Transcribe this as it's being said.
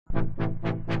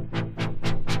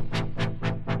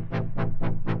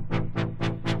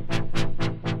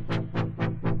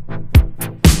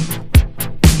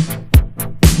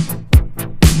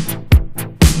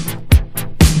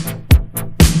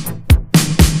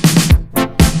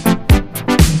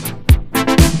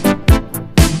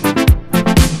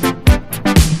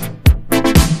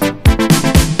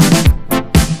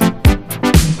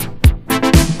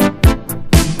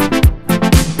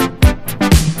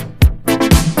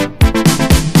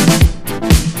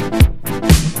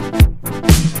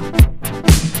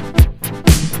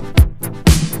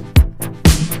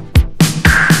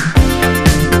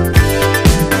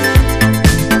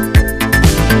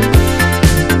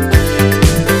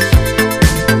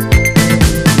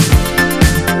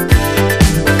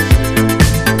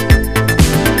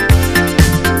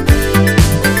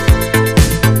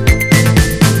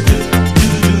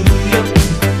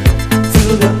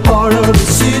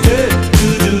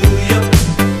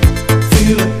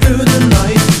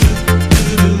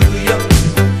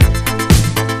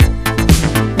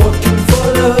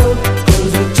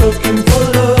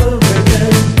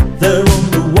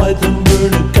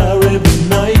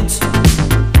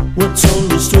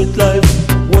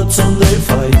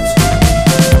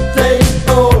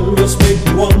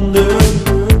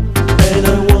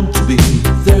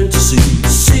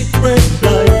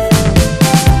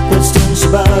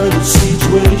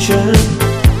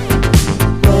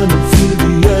feel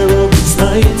the air of this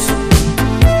night.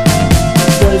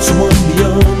 There's someone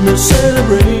beyond the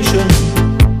celebration,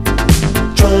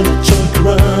 trying to chuck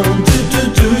around to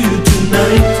do you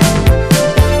tonight.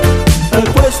 A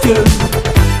question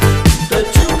that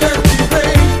you can't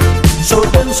evade, so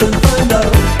dance and find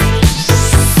out.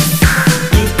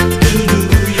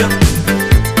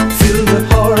 Feel the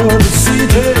heart of the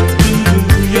city.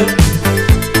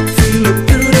 Feel it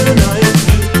through the night.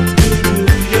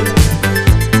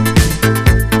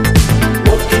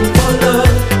 Walking for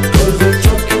love, 'cause they're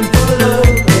talking for love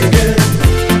again.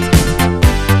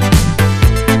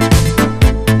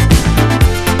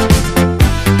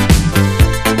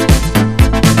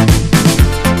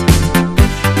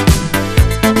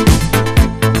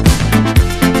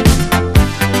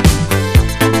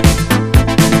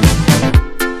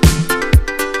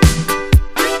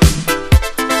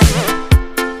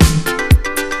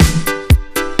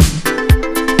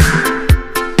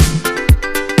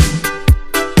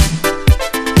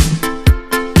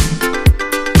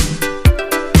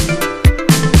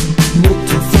 Not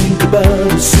to think about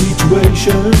the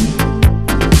situation.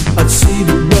 I'd see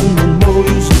the run and more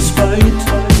useless fight.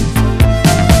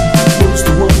 Was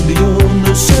the one beyond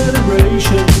the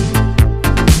celebration,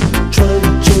 trying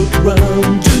to joke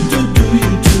around to do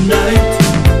you tonight.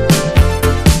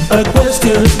 A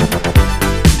question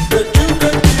that you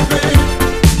can't evade,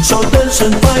 so dance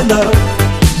and find out.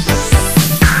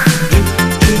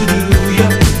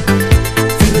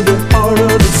 Feel the heart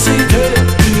of the city.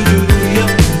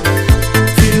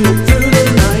 Feel it through the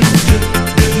night.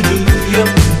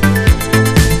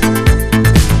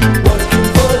 Walking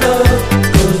for love,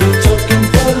 'cause we're talking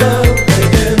for love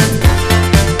again.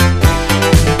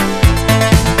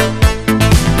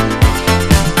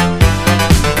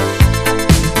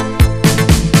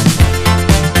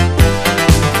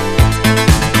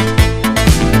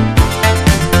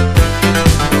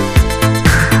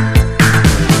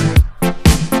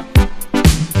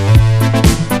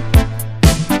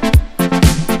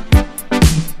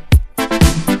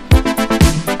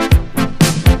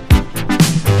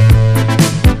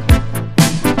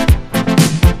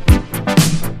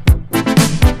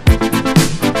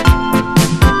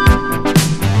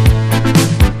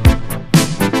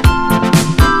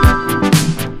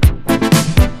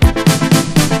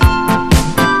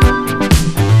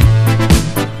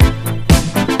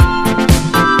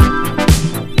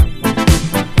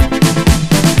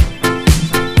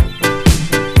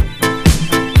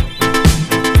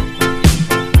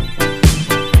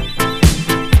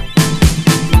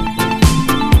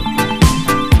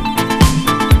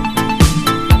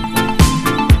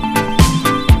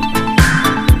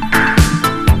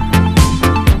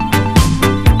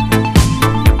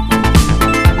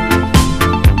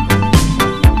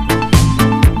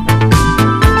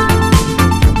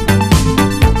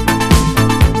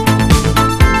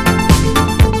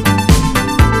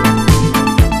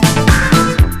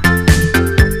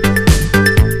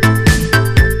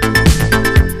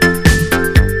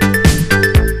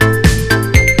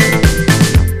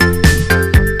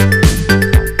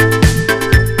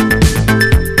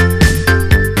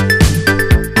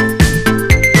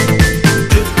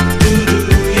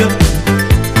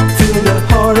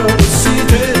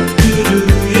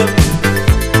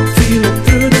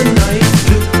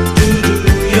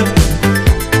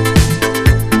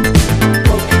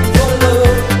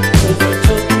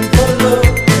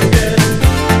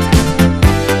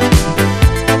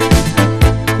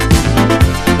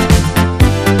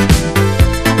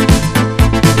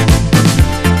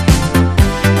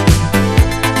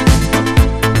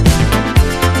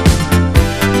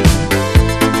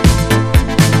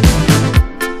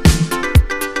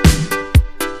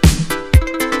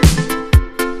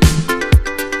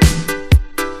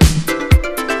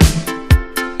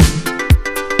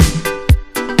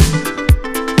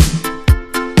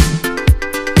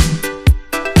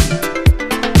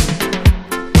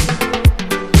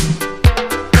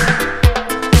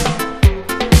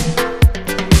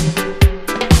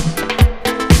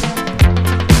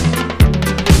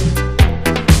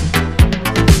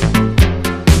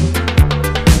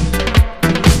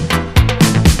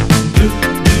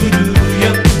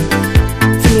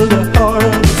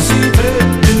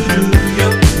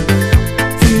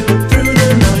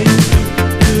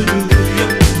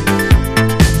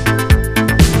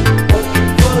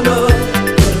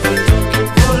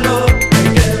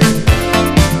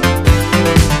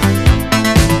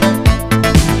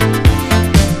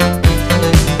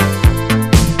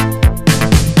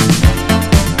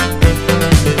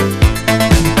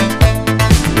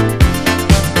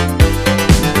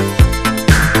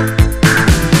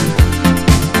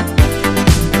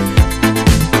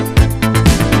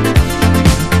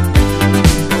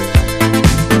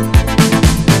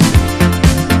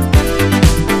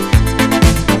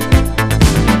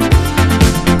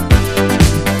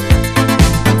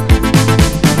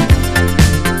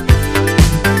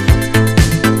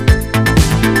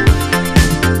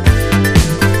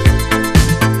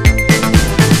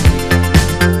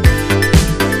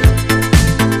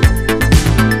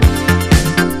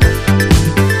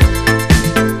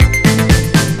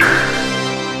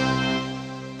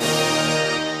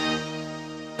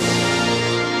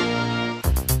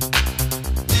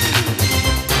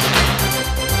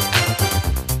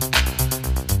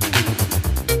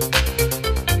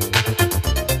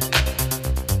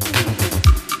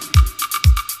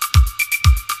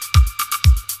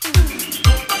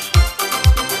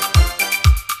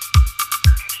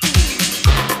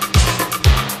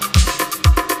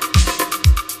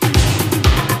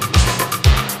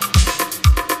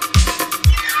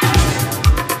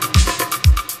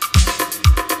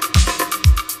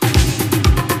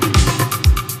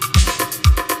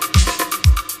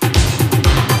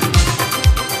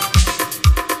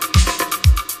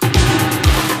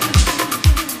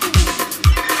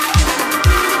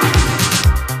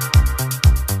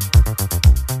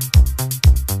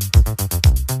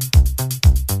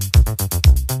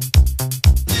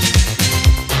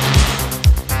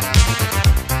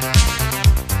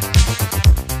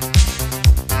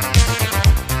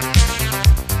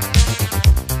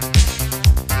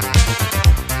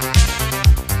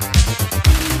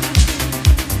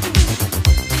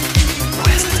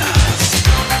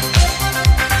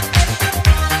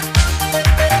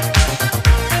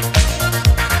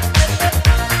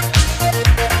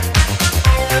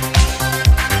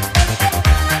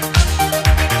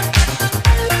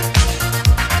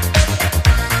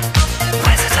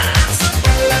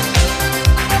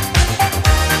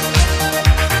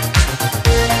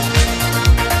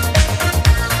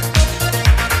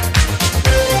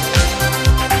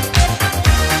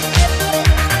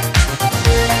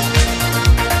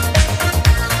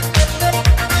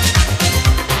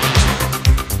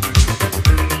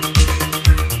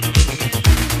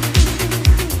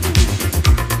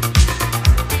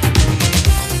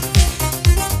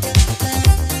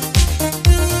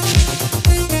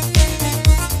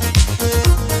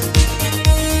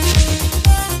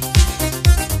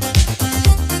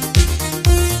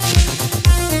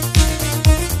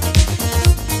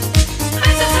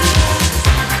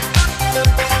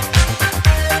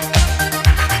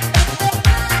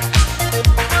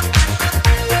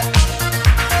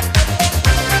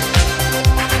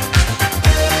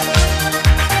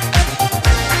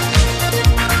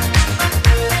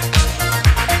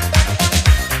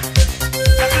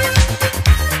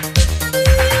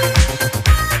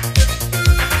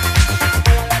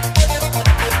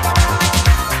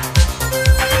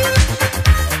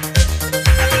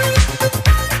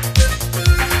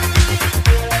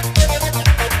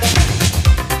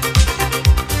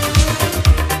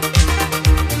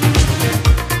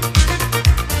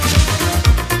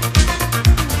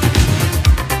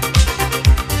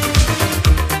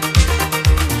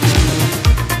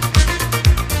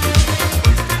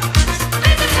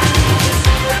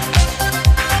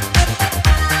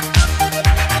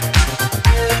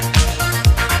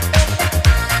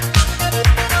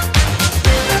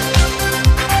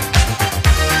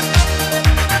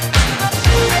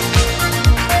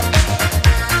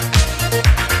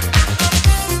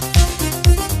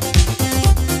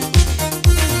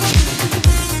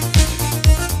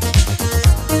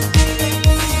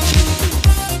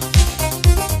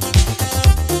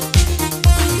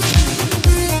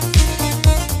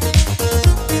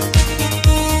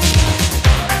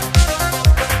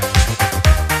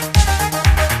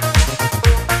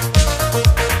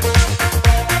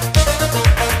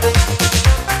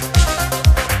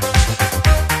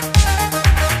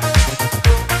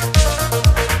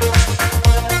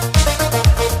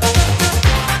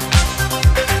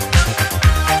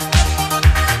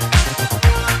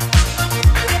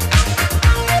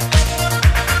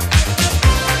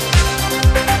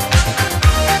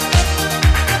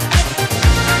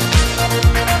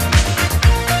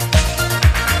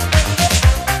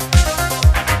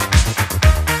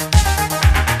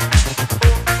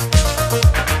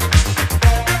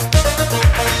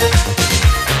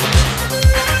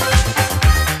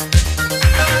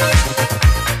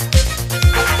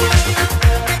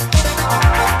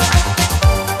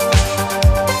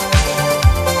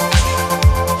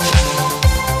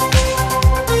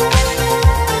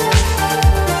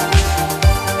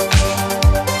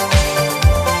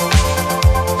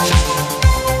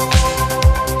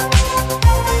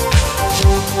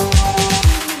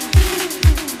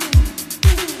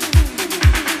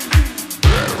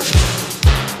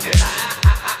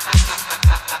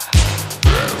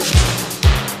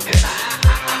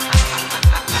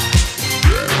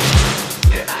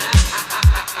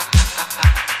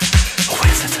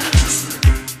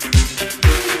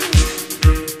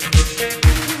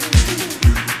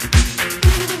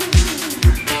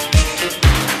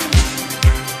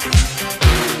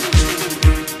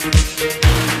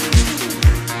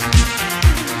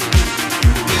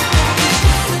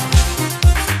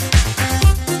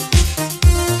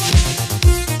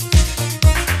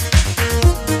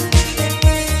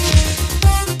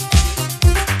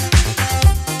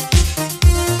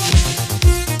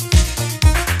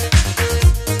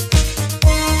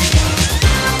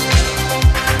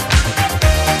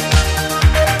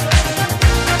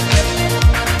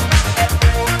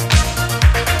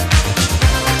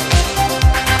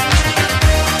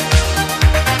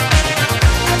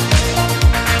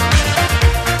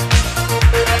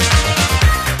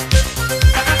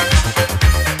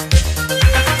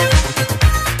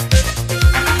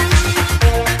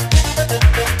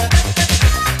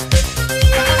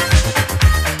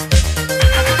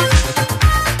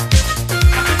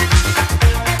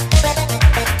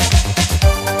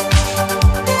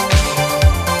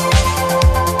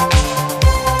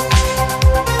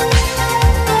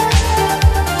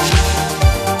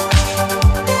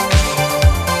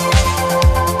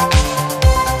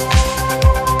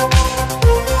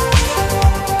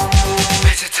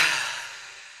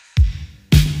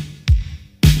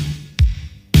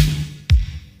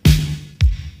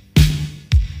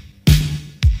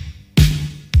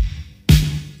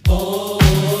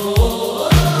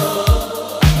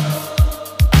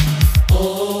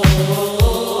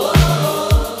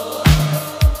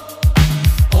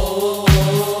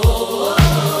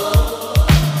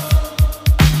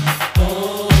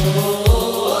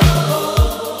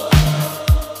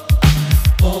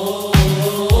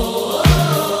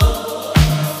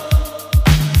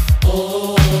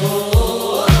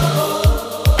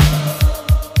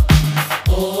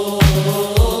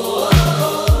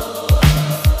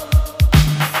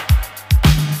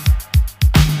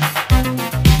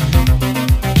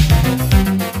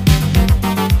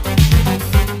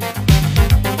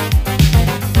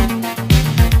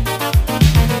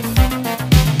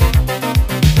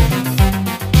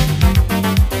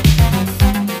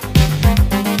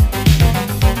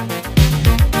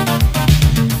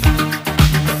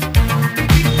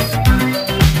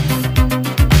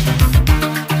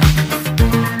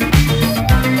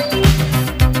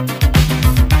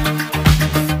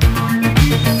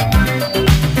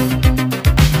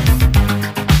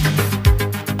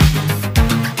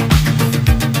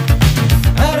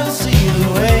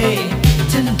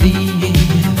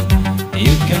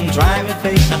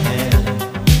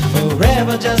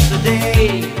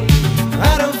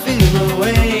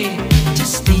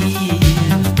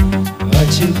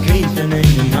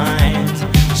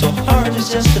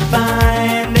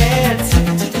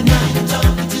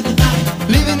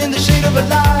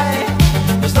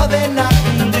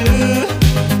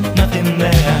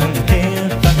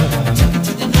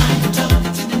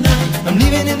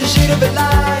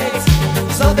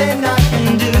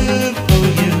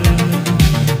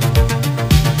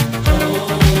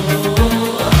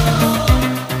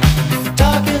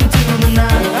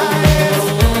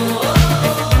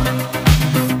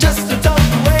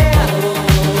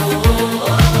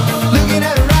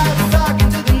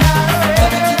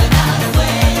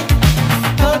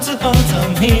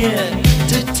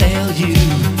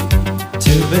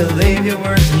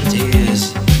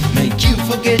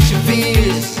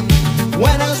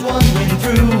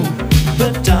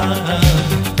 but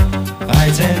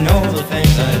fighting all the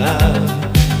things I love,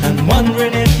 and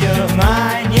wondering if you're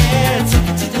mine. Yeah, take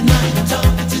it to the night,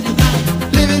 talk it to the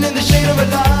night. Living in the shade of a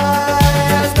lie,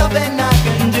 there's nothing I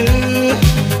can do,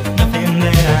 nothing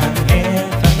that I'm here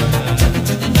for. Take it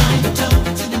to the night, talk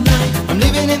it to the night. I'm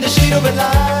living in the shade of a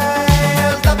lie,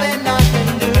 there's nothing I can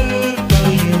do for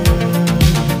you.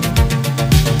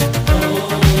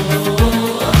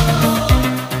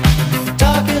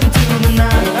 Talking to the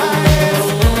night.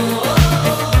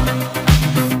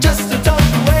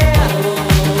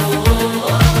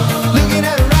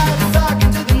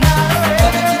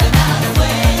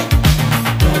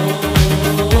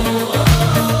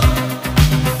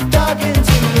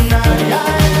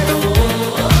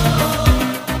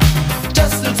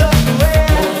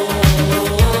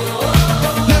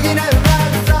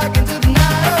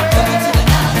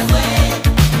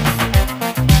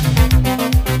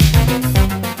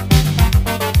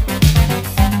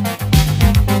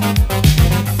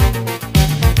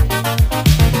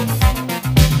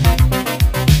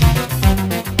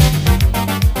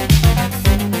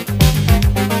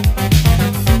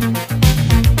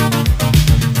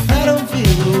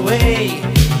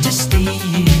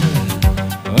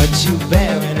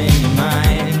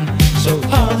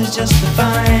 Just to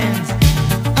find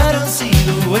I don't see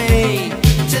the way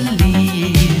to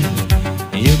leave.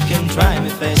 You can try me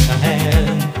face to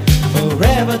hand,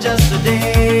 forever just a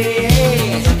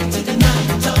day. Talk to the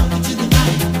night, talk to the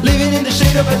night. Living in the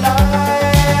shade of a lie,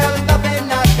 there's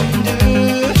nothing I can do,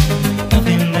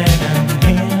 nothing that I'm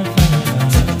here for.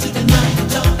 Talk to the night,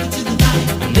 talk to the night.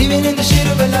 Living in the shade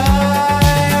of a lie,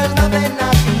 there's nothing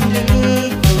I can do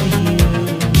for you.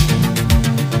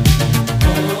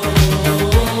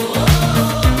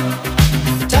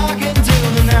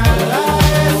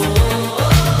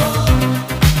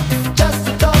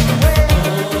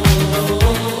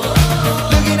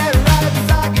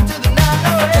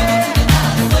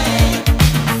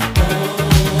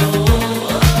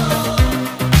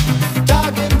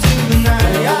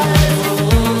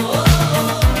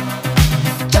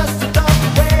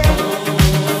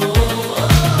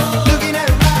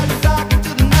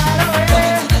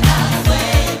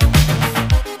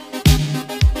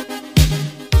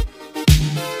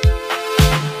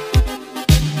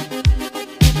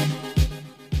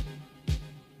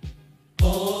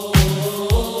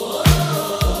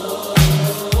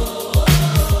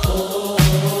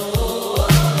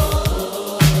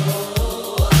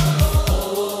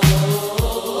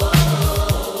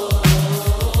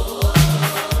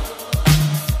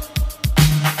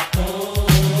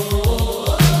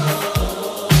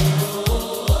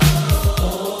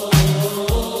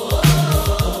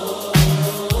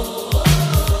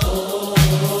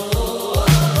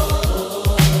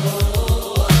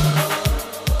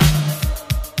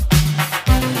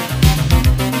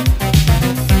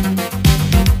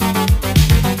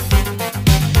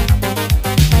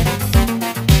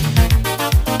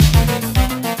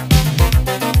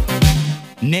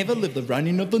 Never live the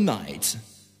running of the night.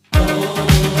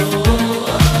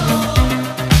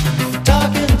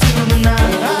 Talking to the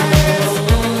night,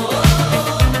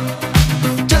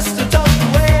 just to talk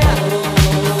away.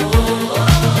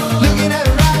 Looking at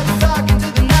her eyes, talking to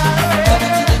the night,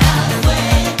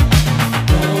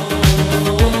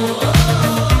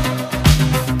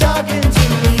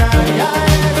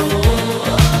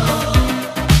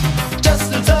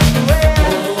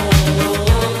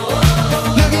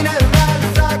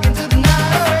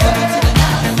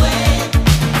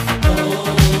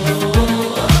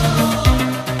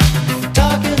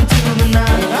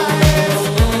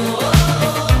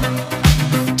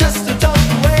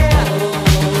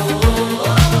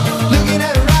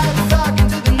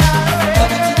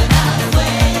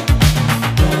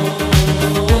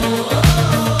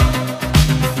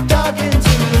 talking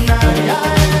to the night,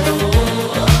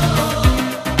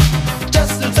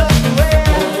 just to talk away.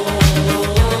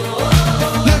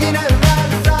 Looking at her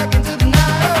eyes, talking to the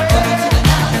night.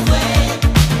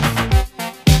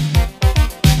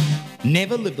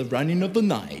 Never live the running of the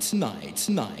night, night,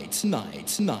 night,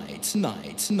 night, night,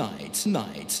 night, night, night,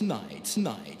 night,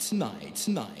 night, night,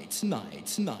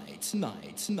 night, night, night,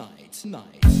 night, night,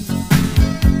 night.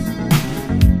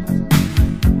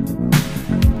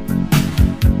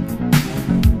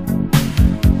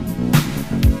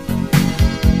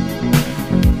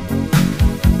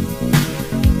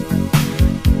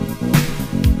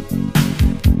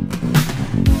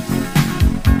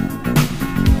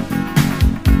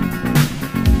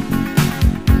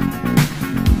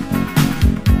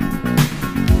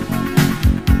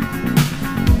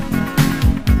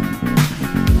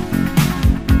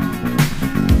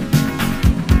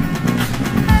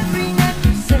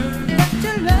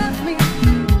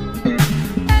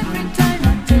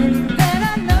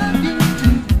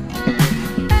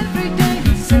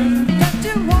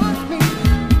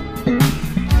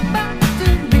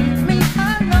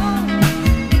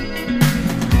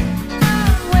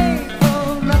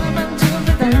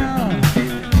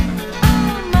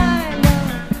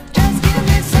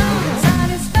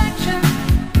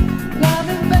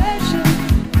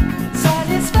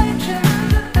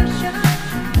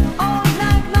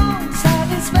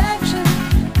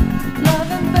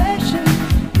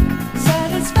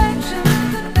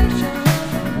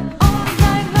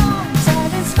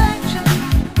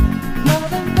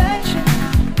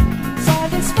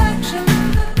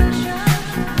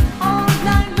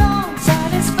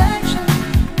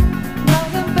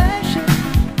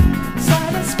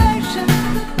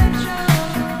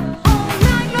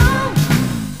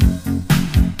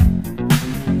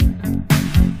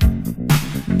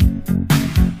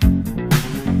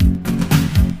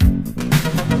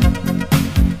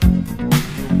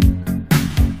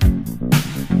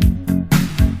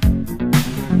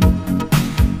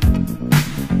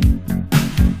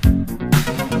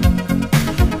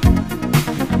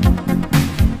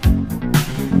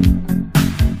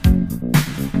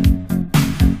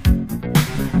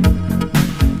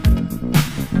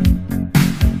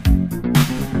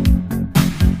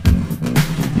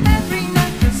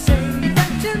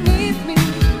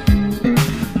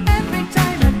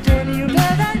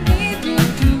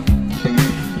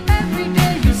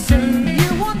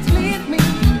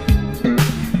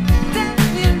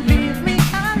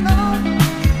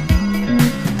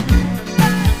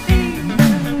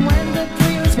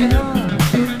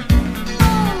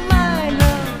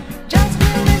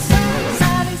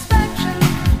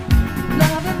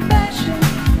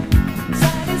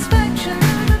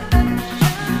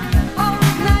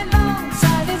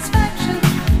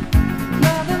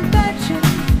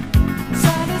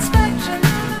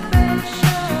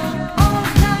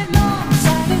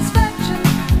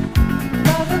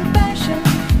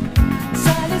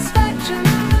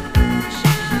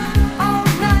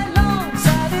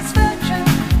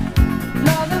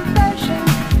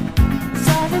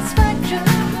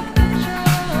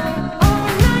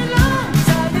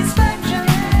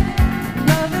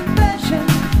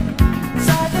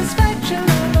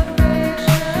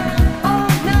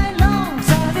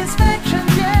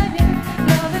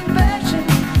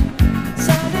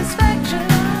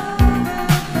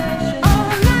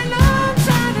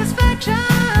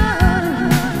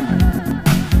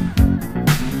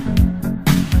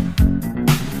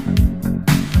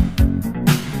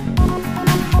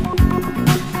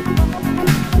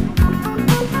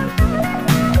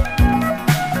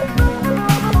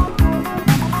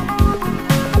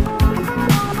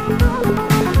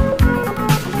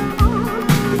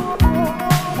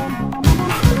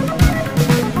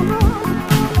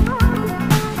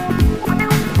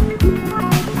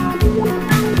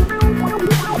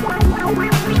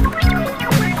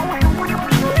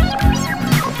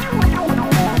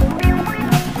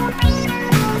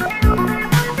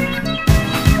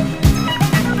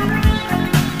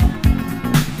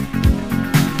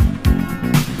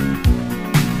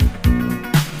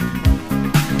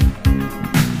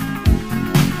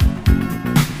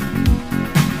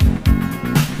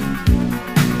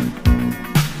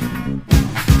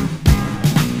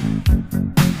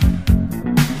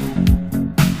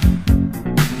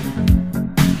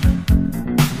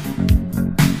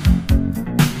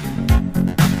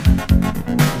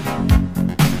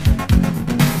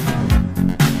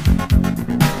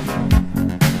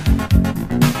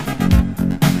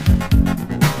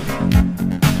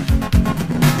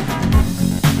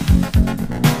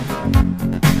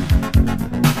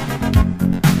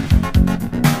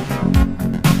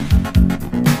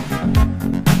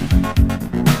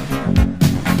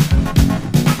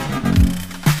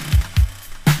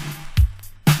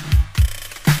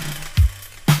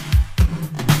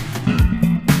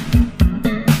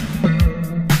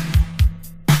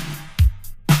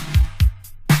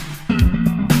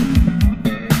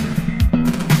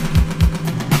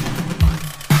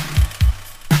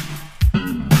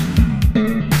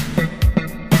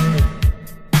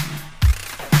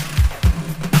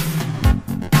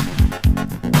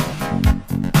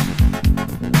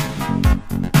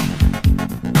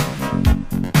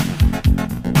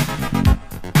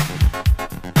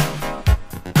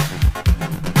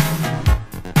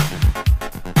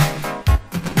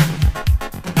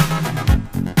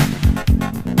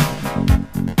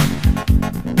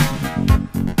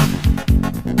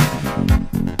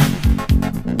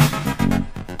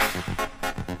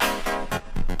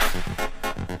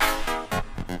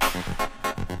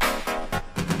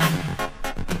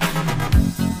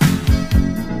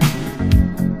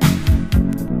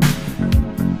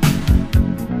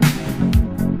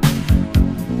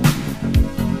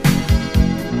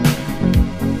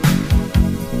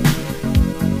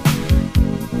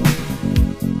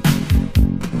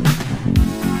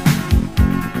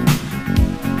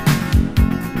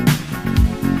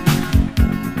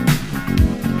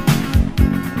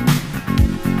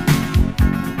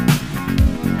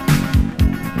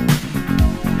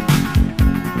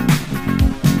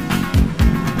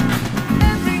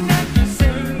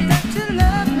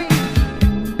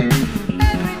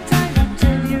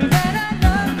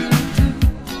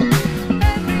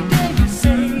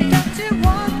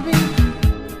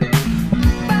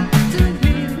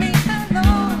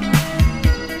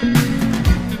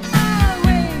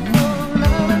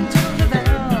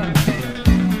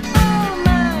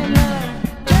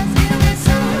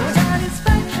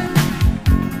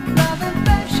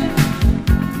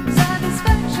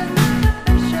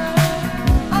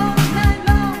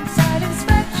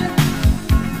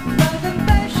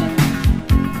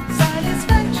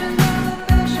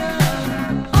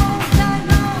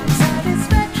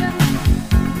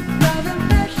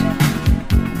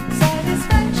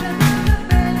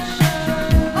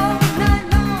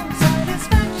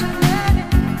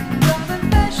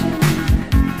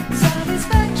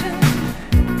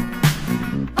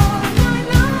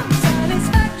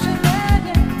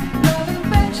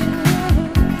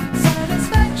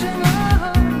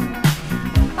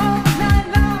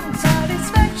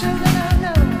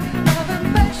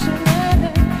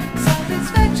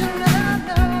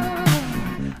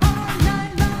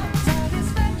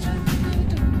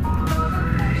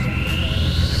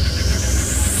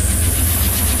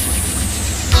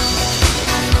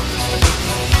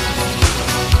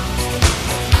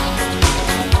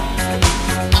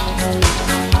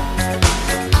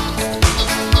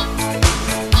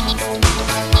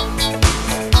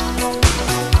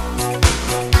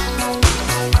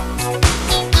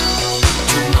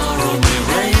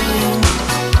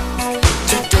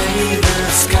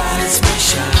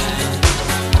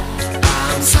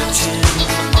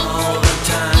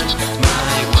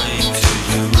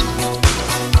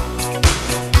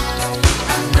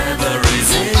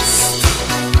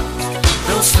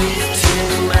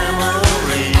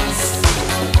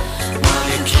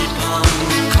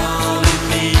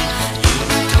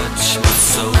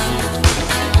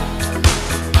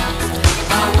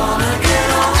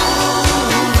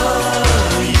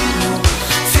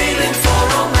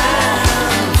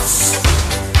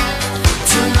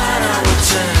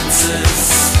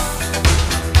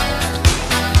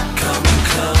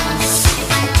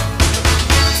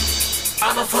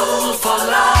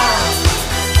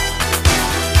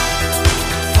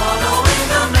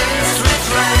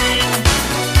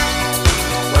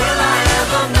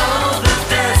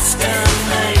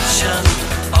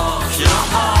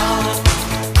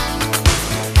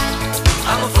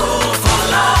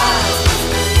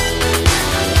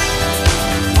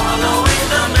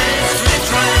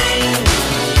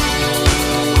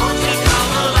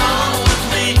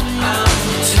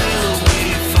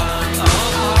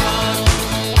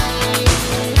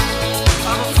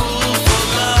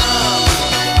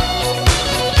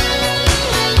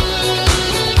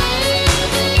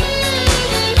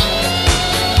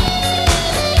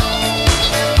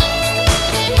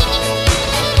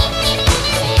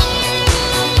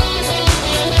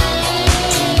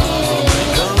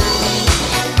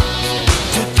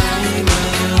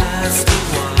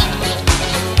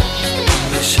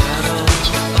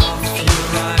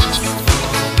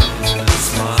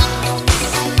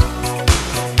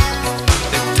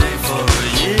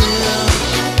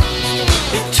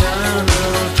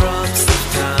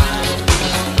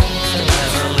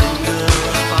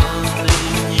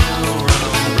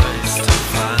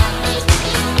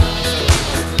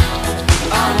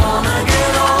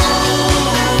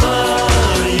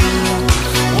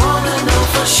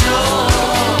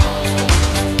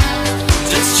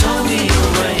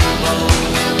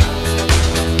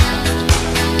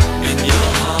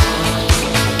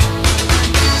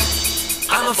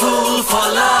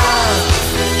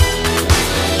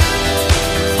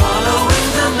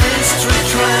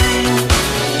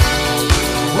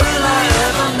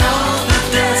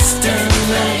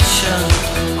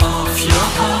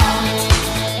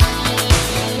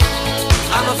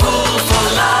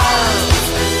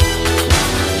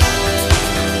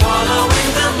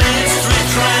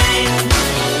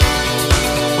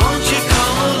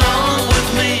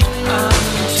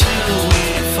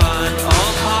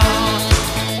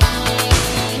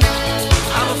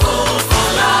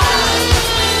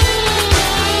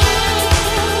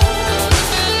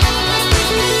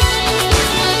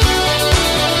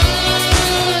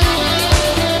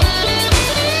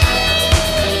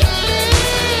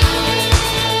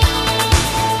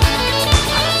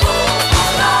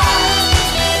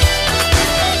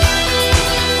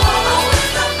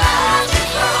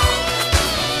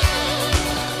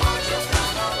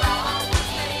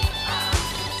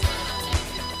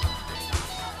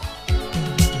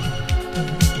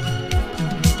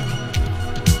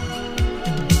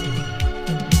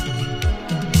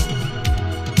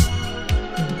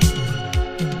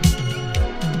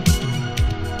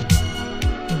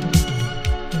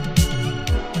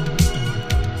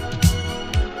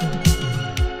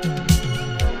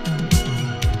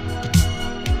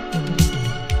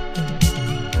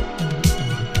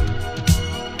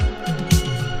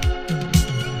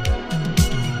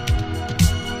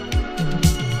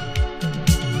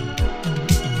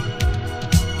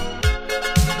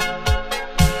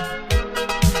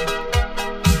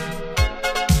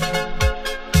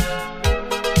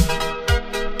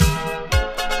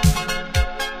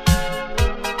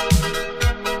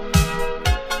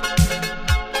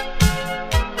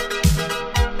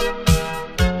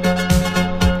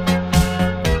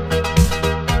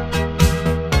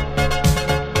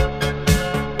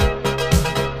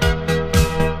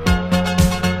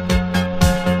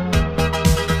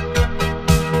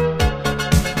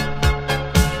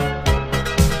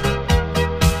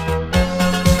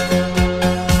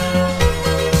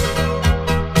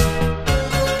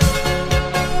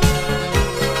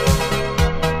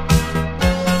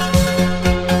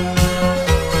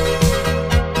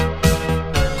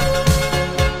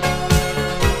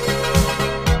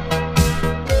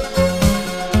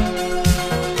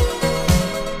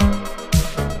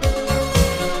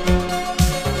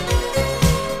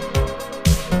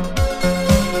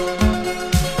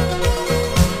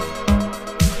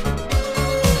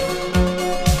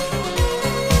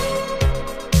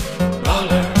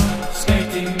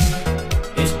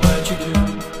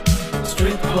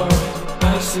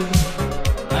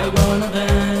 wanna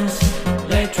dance,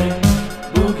 electric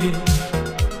boogie.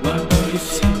 What do you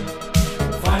see?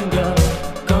 Fine girl,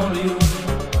 call you.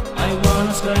 I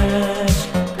wanna scratch,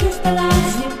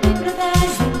 Crystallize you,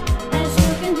 hypnotize you, as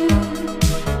you can do.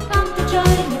 Come to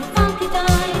join the funky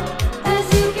time, as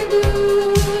you can do.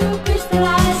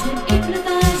 Crystallize you,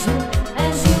 hypnotize you,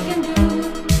 as you can do.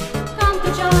 Come to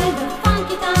join the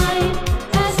funky time,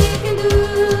 as you can do.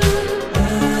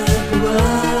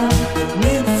 Everyone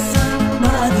needs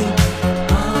somebody.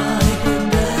 I can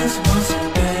dance once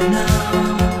again now.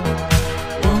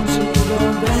 Want to go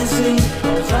dancing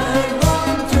 'cause I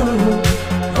want to.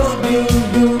 Hoping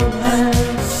you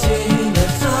and sing a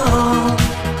song.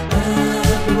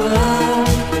 Everyone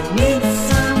needs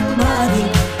somebody.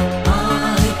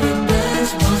 I can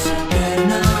dance once again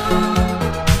now.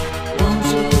 Want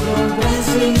to go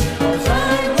dancing 'cause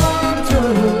I want to.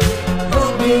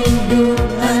 Hoping you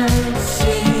and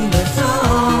sing a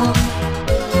song.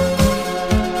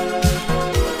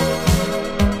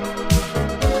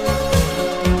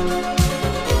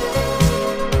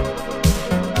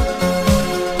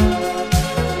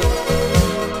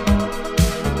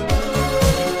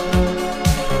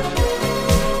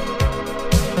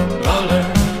 roller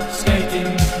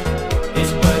skating is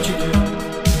what you do.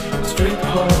 Street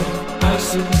ball,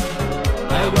 icy.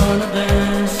 I wanna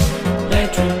dance,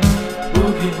 electric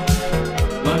boogie.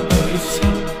 What do you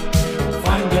see?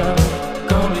 Fine girl,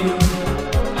 call you.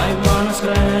 I wanna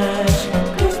scratch.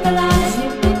 Crystallize you,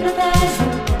 hypnotize you,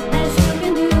 as you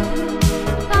can do.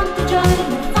 Come to join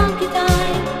the funky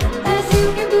time, as you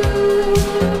can do.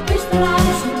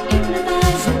 Crystallize you,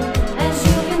 hypnotize you, as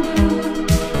you can do.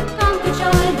 Come to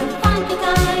join the funky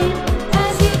time,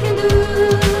 as you can do.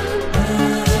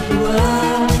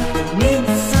 Everyone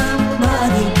needs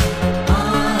somebody.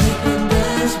 I can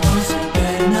dance once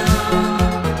again now.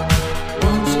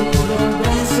 Want to go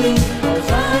dancing 'cause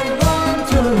I want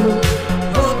to.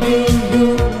 Hoping you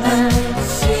and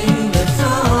sing a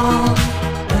song.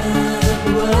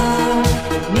 Everyone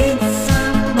needs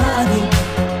somebody.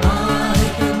 I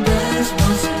can dance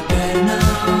once again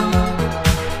now.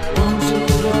 Want to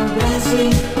go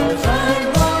dancing 'cause I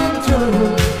want to.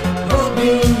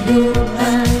 Hoping you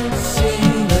and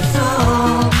sing a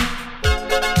song.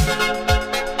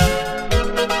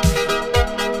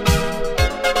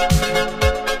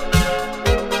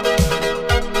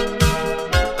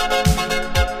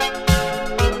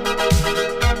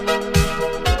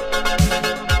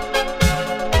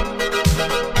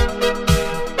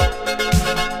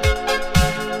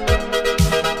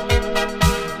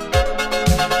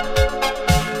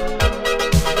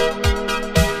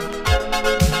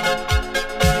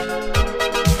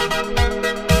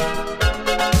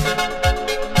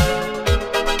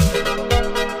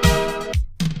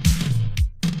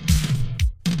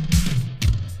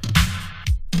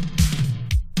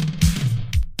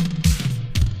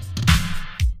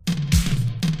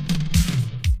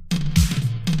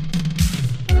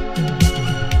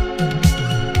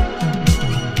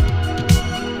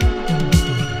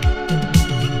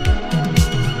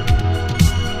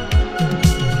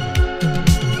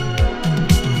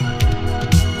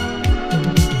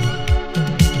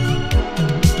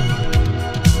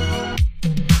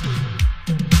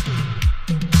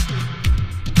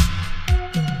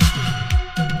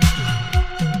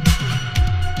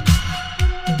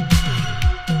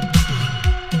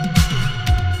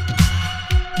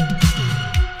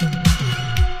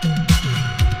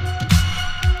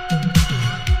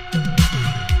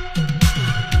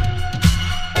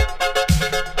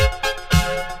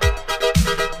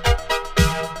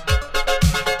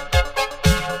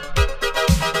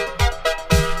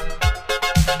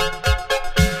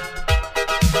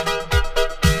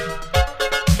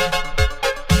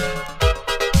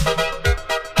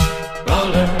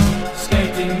 Roller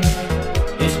skating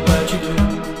is what you do.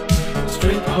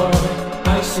 Street ball,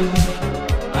 icy.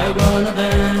 I wanna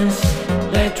dance,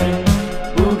 electric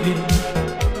boogie.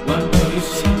 What do you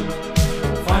see?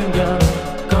 Fine girl,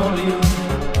 call you.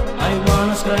 I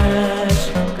wanna scratch.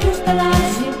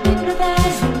 Crystallize you,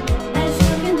 hypnotize you, as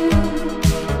you can do.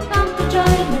 Come to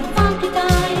join the funky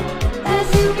time, as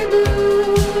you can do.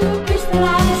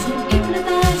 Crystallize you,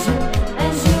 hypnotize you,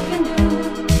 as you can do.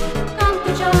 Come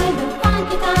to join the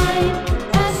funky time.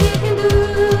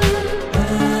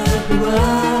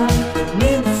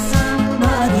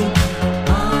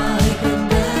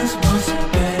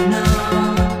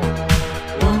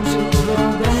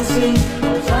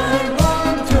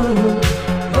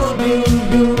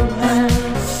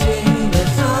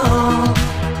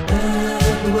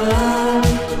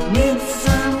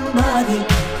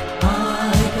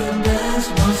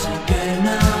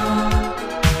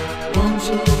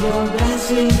 go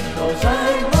dancing, 'cause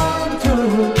I want to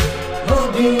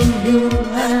holding you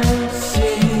and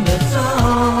sing a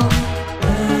song.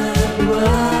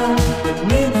 Everywhere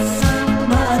meet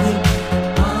somebody,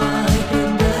 I can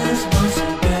dance once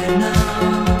again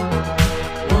now.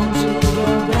 Want to go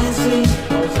dancing,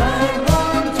 'cause I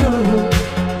want to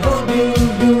holding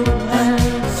you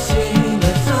and sing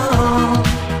a song.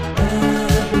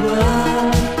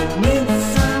 Everywhere meet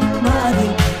somebody,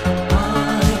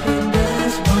 I can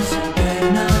dance once again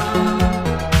now.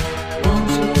 Want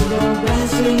to go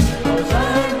dancing, 'cause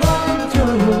I want to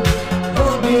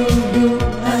holding you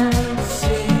and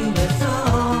sing a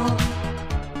song.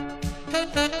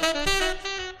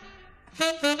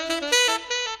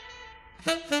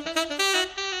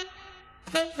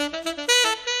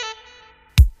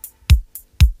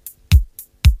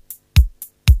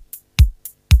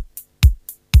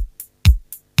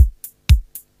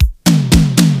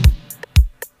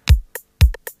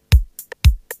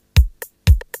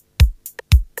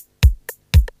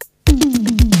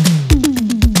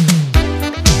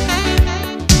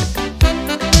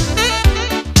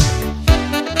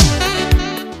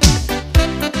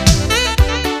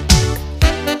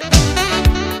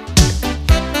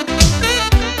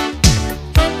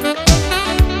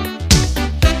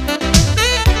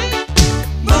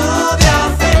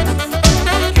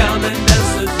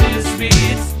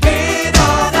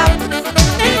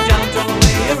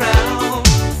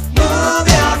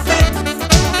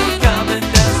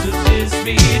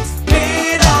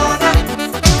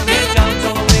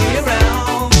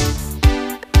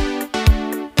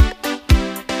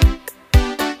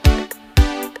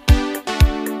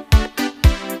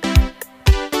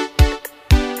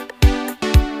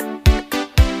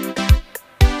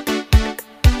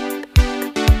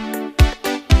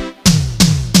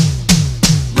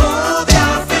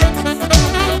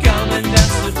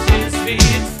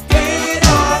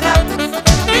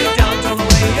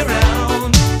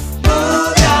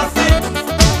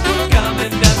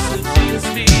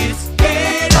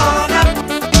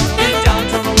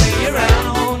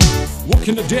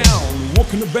 Walking it down,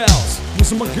 walking the bells.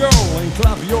 Listen, my girl, and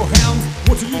clap your hands.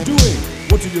 What are you doing?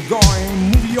 What are you going?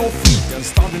 Move your feet and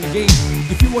start in the game.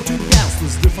 If you want to dance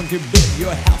this different beat, you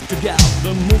have to get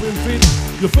the moving feet.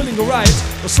 You're feeling alright,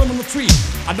 the sun on the tree.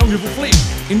 I don't give a flip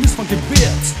in this funky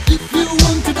beat. If you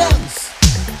want to dance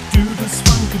to this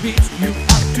funky beat, you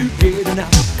have to get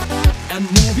up and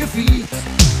move your feet.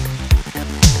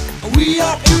 We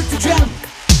are here to jam.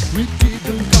 We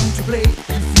didn't come to play.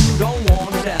 If you don't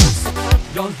wanna dance,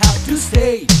 don't have to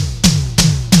stay.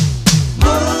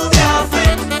 Move your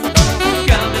feet,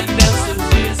 come and dance to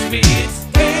this beat.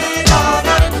 Get on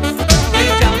up,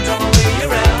 get down, turn way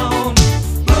around.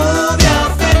 Move your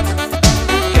feet,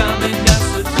 come and dance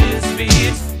to this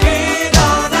beat. Get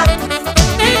on up,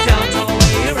 get down, turn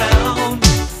way around.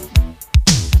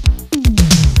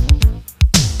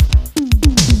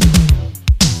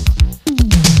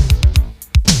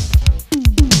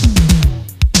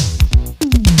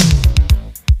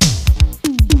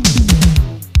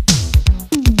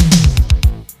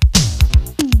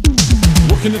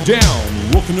 Walking it down,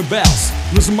 walking the bells.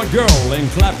 Listen, my girl, and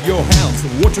clap your hands.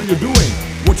 What are you doing?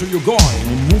 What are you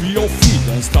going? Move your feet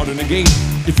and start in again.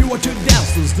 If you want to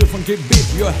dance this different beat,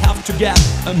 you have to get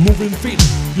a moving feet.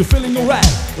 You're feeling alright,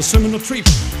 the swimming a trip.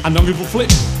 I don't give a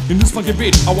flip in this funky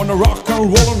beat. I wanna rock and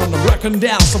roll and wanna rock and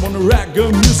dance. I wanna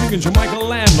reggae music in Jamaica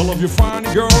land. I love you fine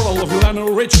girl, I love you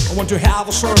Lionel Rich. I want to have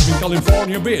a surf in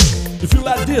California beach. If you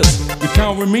like this, you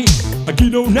come with me. I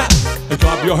get on up and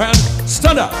clap your hand.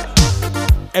 Stand up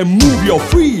and move your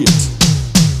feet.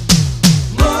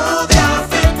 Move your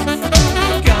feet,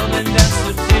 come and dance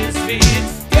to this beat.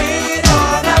 Get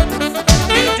on up,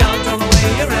 get down, turn way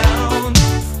around.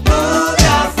 Move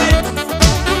your feet,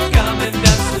 come and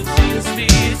dance to this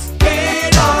beat.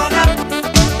 Get on up,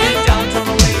 get down, turn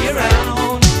way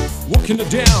around. Walking it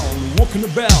down, walking the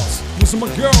bells. Listen, my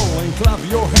girl, and clap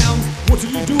your hands. What are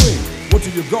you doing? What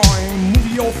are you going?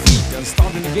 Move your feet and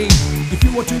start in the game. If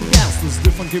you want to dance this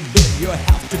different beat, you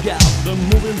have to get the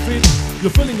moving feet.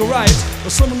 You're feeling alright, the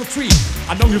sun on the tree.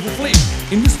 I don't give a flip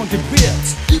in this funky beat.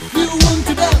 If you want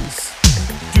to dance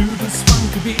to this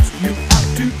funky beat, you have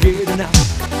to get up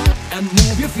and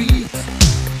move your feet.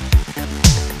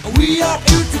 We are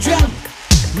here to jam.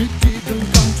 We didn't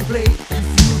come to play. If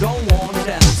you don't